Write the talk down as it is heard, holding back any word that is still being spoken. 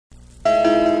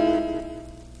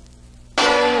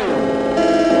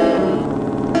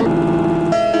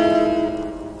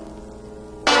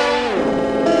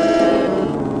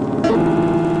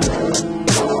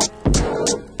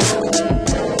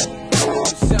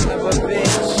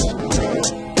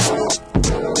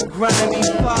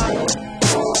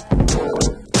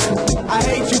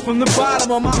from the bottom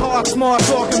of my heart, smart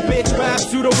talking bitch rap,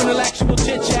 pseudo-intellectual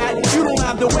chit-chat. You don't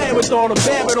have the wherewithal to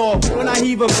bear it all. When I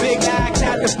heave a big axe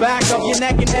at the back of your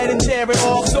neck and head and tear it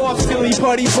all. Soft, silly,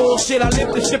 putty bullshit. I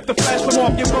live to ship the flesh from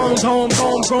off your bones.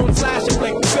 Homegrown slash and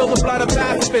flick. Fill the blood of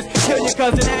pacifists. Kill your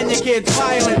cousin and your kids.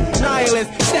 Violent, nihilist.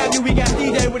 Stab you, we got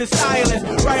DJ with a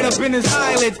stylist. Right up in his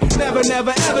eyelids. Never,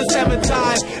 ever sever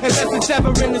ties. Unless it's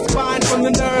ever in the spine from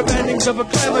the nerve endings of a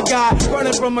clever guy.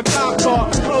 Running from a cop car.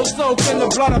 Clothes soaked in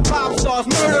the blood of pop stars.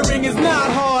 Murdering is not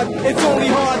hard. It's only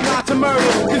hard not to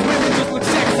murder. Cause women just look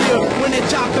sexier when they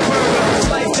chop the burger.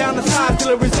 Slice down the side till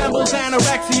it resembles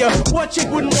anorexia. What chick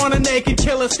wouldn't want a naked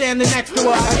killer standing next to her?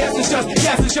 I guess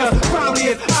it's just, probably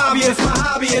it's obvious. My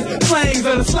hobby is slangs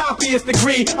of the sloppiest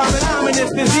degree. I'm an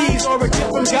ominous disease or a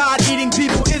gift from God. Eating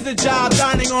people is a job.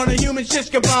 Dining on a human shish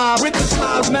kebab. With the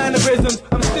slob's mannerisms.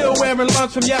 I'm still wearing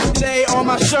lunch from yesterday on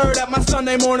my shirt at my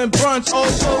Sunday morning brunch. Old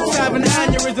folks having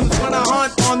aneurysms when I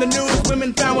hunt on the news.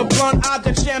 Women found with blunt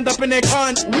objects jammed up in their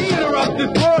cunt. We interrupt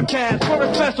this broadcast for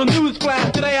a special news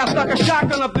flash. Today I stuck a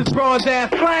shotgun up this broad's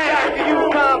ass. Back to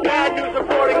you, Tom. Bad news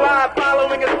reporting live,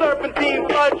 following a serpentine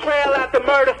blood trail at the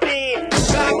murder scene.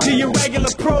 Back to your regular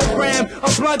program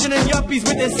of bludgeoning yuppies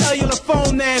with their cellular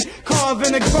phone man,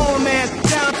 carving a grown man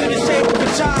down to the shape of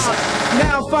a child.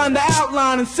 Now find the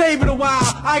outline and save it a while.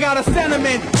 I got a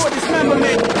sentiment for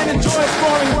dismemberment and enjoy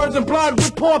scoring words of blood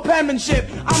with poor penmanship.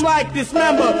 I'm like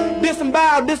dismember,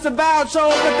 disavowed, show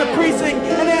up at the precinct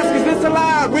and ask is this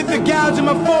allowed? With a gouge in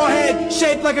my forehead,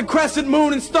 shaped like a crescent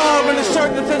moon and star, and a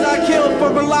shirt that says I killed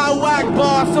for Allahu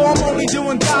Akbar. So I'm only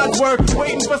doing God's work,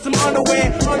 waiting for some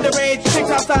underwear, underage chicks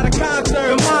outside a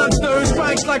concert. The monster who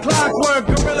strikes like clockwork,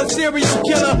 gorilla serial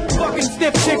killer, fucking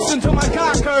stiff chicks until my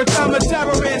cock hurts. I'm a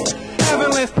terrorist.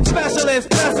 Heavenless, specialist,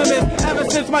 pessimist. Ever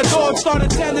since my dog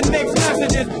started sending mixed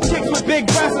messages, chicks with big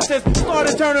breasts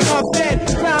started turning off dead.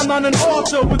 Found on an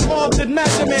altar with altered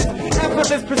measurements,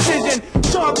 effortless precision,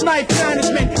 sharp knife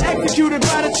management, executed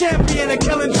by the champion of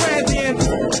killing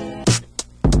transients.